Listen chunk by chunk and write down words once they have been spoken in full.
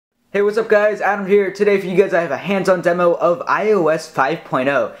Hey, what's up guys? Adam here. Today for you guys I have a hands-on demo of iOS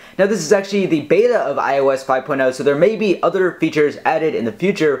 5.0. Now this is actually the beta of iOS 5.0, so there may be other features added in the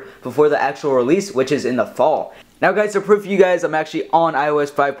future before the actual release, which is in the fall. Now guys, to prove for you guys, I'm actually on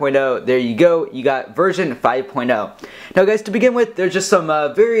iOS 5.0. There you go, you got version 5.0. Now guys, to begin with, there's just some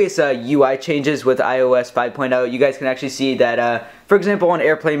various UI changes with iOS 5.0. You guys can actually see that, for example, on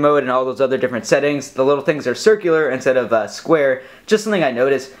airplane mode and all those other different settings, the little things are circular instead of square. Just something I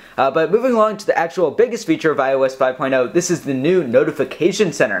noticed. But moving along to the actual biggest feature of iOS 5.0, this is the new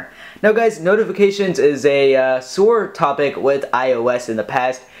Notification Center. Now guys, notifications is a sore topic with iOS in the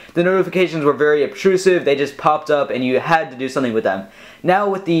past. The notifications were very obtrusive, they just popped up and you had to do something with them. Now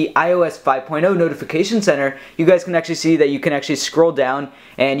with the iOS 5.0 Notification Center, you guys can actually see that you can actually scroll down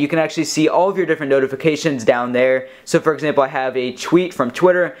and you can actually see all of your different notifications down there. So for example, I have a tweet from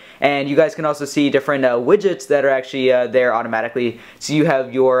Twitter, and you guys can also see different widgets that are actually there automatically. So you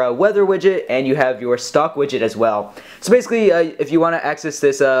have your weather widget and you have your stock widget as well. So basically, if you want to access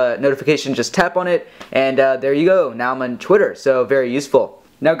this notification, just tap on it and there you go. Now I'm on Twitter, so very useful.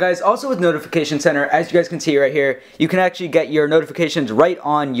 Now guys, also with Notification Center, as you guys can see right here, you can actually get your notifications right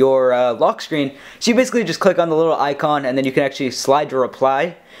on your lock screen. So you basically just click on the little icon and then you can actually slide to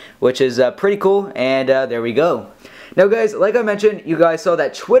reply, which is pretty cool, and there we go. Now guys, like I mentioned, you guys saw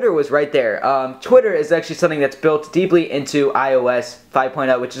that Twitter was right there. Twitter is actually something that's built deeply into iOS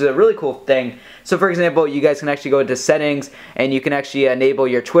 5.0, which is a really cool thing. So for example, you guys can actually go into settings and you can actually enable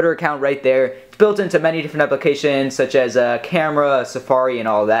your Twitter account right there. It's built into many different applications such as camera, Safari, and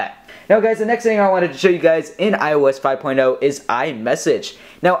all that. Now guys, the next thing I wanted to show you guys in iOS 5.0 is iMessage.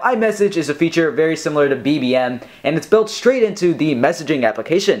 Now iMessage is a feature very similar to BBM, and it's built straight into the messaging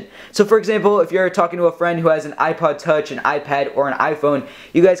application. So for example, if you're talking to a friend who has an iPod Touch, an iPad, or an iPhone,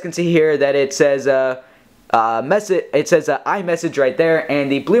 you guys can see here that it says iMessage right there,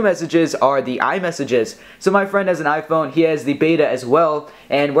 and the blue messages are the iMessages. So my friend has an iPhone, he has the beta as well,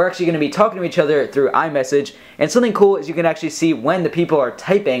 and we're actually going to be talking to each other through iMessage. And something cool is you can actually see when the people are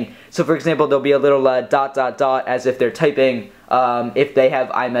typing. So for example, there'll be a little ... as if they're typing if they have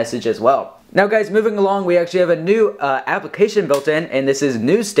iMessage as well. Now guys, moving along, we actually have a new application built in, and this is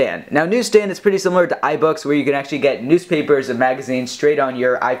Newsstand. Now Newsstand is pretty similar to iBooks, where you can actually get newspapers and magazines straight on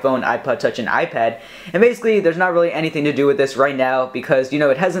your iPhone, iPod Touch, and iPad. And basically, there's not really anything to do with this right now because, you know,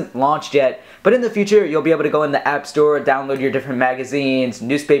 it hasn't launched yet. But in the future, you'll be able to go in the App Store, download your different magazines,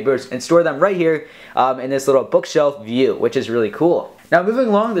 newspapers, and store them right here in this little bookshelf view, which is really cool. Now moving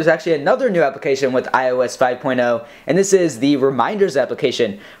along, there's actually another new application with iOS 5.0, and this is the Reminders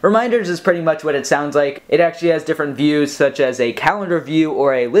application. Reminders is pretty much what it sounds like. It actually has different views, such as a calendar view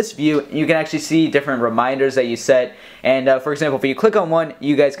or a list view. You can actually see different reminders that you set, and for example, if you click on one,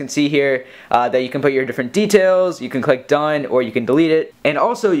 you guys can see here that you can put your different details, you can click done, or you can delete it, and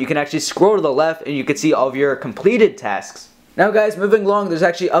also you can actually scroll to the left and you can see all of your completed tasks. Now guys, moving along, there's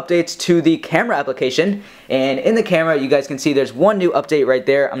actually updates to the camera application, and in the camera you guys can see there's one new update right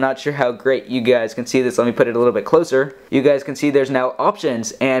there. I'm not sure how great you guys can see this. Let me put it a little bit closer. You guys can see there's now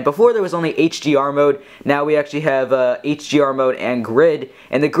options, and before there was only HDR mode. Now we actually have HDR mode and grid,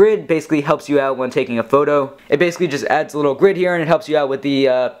 and the grid basically helps you out when taking a photo. It basically just adds a little grid here and it helps you out with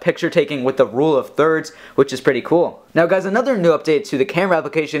the picture taking with the rule of thirds, which is pretty cool. Now guys, another new update to the camera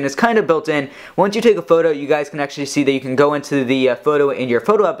application is kind of built in. Once you take a photo, you guys can actually see that you can go into the photo in your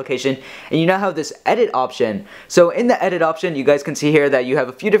photo application, and you now have this edit option. So in the edit option, you guys can see here that you have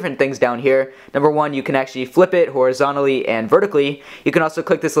a few different things down here. Number one, you can actually flip it horizontally and vertically. You can also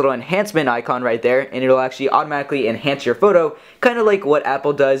click this little enhancement icon right there, and it'll actually automatically enhance your photo, kind of like what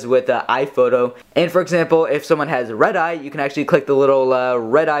Apple does with iPhoto. And for example, if someone has red eye, you can actually click the little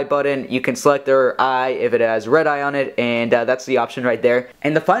red eye button. You can select their eye if it has red eye on it, and that's the option right there.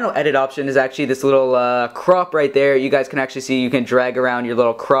 And the final edit option is actually this little crop right there. You guys can actually see you can drag around your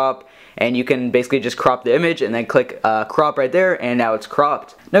little crop, and you can basically just crop the image and then click crop right there, and now it's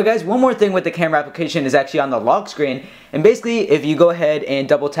cropped. Now guys, one more thing with the camera application is actually on the lock screen, and basically if you go ahead and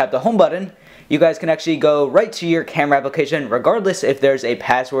double tap the home button, you guys can actually go right to your camera application regardless if there's a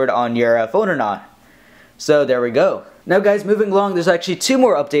password on your phone or not. So there we go. Now guys, moving along, there's actually two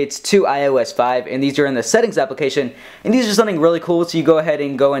more updates to iOS 5, and these are in the settings application, and these are something really cool. So you go ahead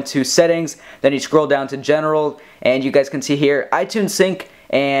and go into settings, then you scroll down to general, and you guys can see here iTunes Sync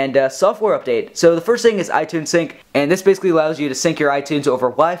and software update. So the first thing is iTunes Sync, and this basically allows you to sync your iTunes over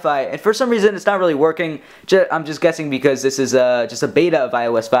Wi-Fi, and for some reason it's not really working. I'm just guessing because this is just a beta of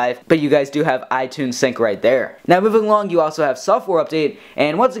iOS 5, but you guys do have iTunes Sync right there. Now moving along, you also have software update,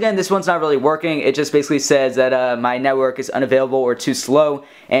 and once again this one's not really working. It just basically says that my network is unavailable or too slow,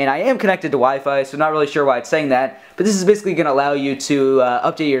 and I am connected to Wi-Fi, so not really sure why it's saying that, but this is basically going to allow you to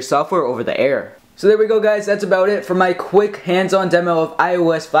update your software over the air. So there we go, guys. That's about it for my quick hands-on demo of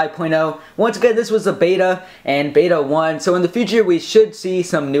iOS 5.0. Once again, this was a beta and beta 1, so in the future we should see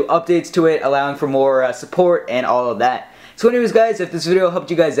some new updates to it, allowing for more support and all of that. So anyways, guys, if this video helped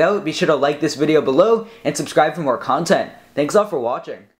you guys out, be sure to like this video below and subscribe for more content. Thanks all for watching.